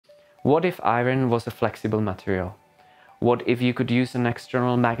What if iron was a flexible material? What if you could use an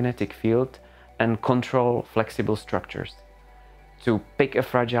external magnetic field and control flexible structures? To pick a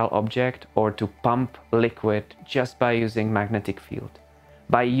fragile object or to pump liquid just by using magnetic field.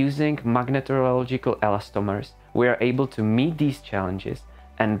 By using magnetorheological elastomers, we are able to meet these challenges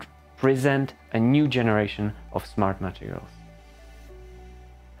and present a new generation of smart materials.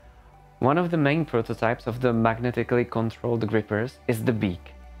 One of the main prototypes of the magnetically controlled grippers is the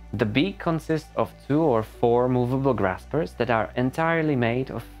Beak. The Beak consists of 2 or 4 movable graspers that are entirely made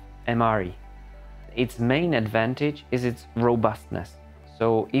of MRE. Its main advantage is its robustness,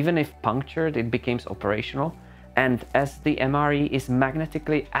 so even if punctured it becomes operational, and as the MRE is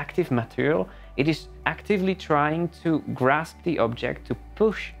magnetically active material, it is actively trying to grasp the object, to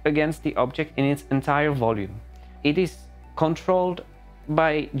push against the object in its entire volume. It is controlled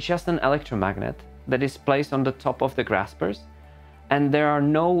by just an electromagnet that is placed on the top of the graspers, and there are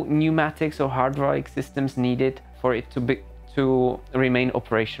no pneumatics or hydraulic systems needed for it to remain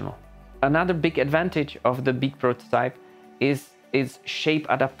operational. Another big advantage of the Beak prototype is its shape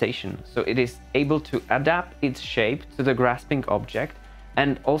adaptation. So it is able to adapt its shape to the grasping object,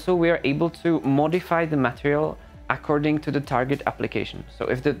 and also we are able to modify the material according to the target application. So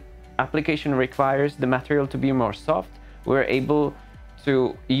if the application requires the material to be more soft, we're able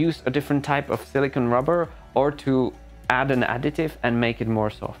to use a different type of silicone rubber or to add an additive and make it more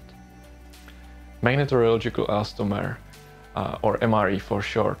soft. Magnetorheological elastomer, or MRE for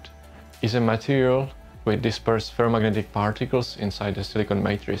short, is a material with dispersed ferromagnetic particles inside the silicon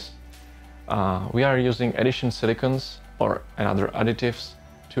matrix. We are using addition silicones or other additives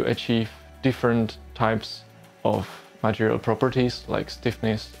to achieve different types of material properties like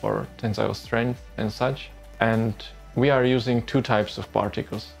stiffness or tensile strength and such. And we are using 2 types of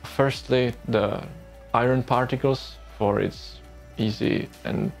particles. Firstly, the iron particles for its easy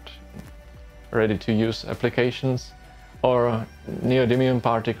and ready-to-use applications, or neodymium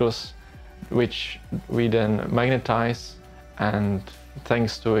particles, which we then magnetize, and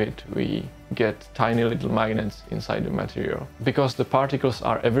thanks to it we get tiny little magnets inside the material. Because the particles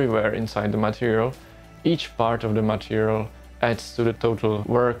are everywhere inside the material, each part of the material adds to the total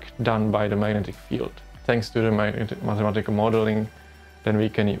work done by the magnetic field. Thanks to the mathematical modeling, then we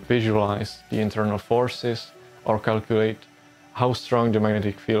can visualize the internal forces or calculate how strong the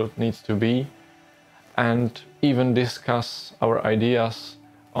magnetic field needs to be, and even discuss our ideas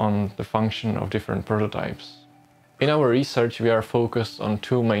on the function of different prototypes. In our research we are focused on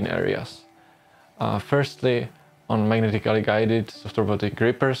 2 main areas. Firstly, on magnetically guided soft robotic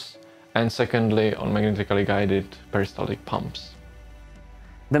grippers, and secondly on magnetically guided peristaltic pumps.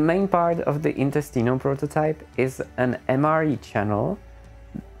 The main part of the Intestino prototype is an MRE channel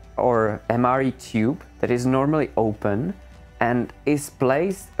or MRE tube that is normally open and is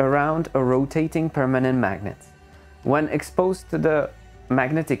placed around a rotating permanent magnet. When exposed to the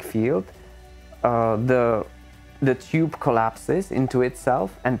magnetic field, the tube collapses into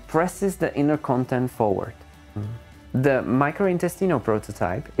itself and presses the inner content forward. The microintestino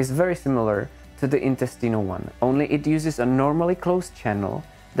prototype is very similar to the intestino one, only it uses a normally closed channel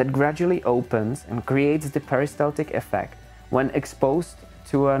that gradually opens and creates the peristaltic effect when exposed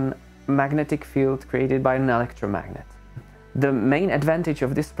to a magnetic field created by an electromagnet. The main advantage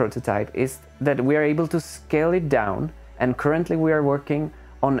of this prototype is that we are able to scale it down, and currently we are working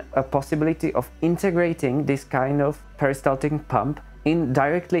on a possibility of integrating this kind of peristaltic pump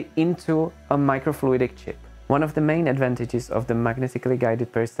directly into a microfluidic chip. One of the main advantages of the magnetically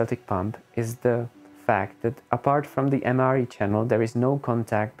guided peristaltic pump is the fact that apart from the MRE channel, there is no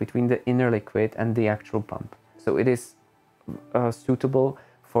contact between the inner liquid and the actual pump. So it is suitable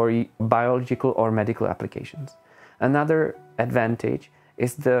for biological or medical applications. Another advantage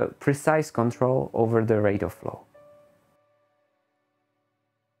is the precise control over the rate of flow.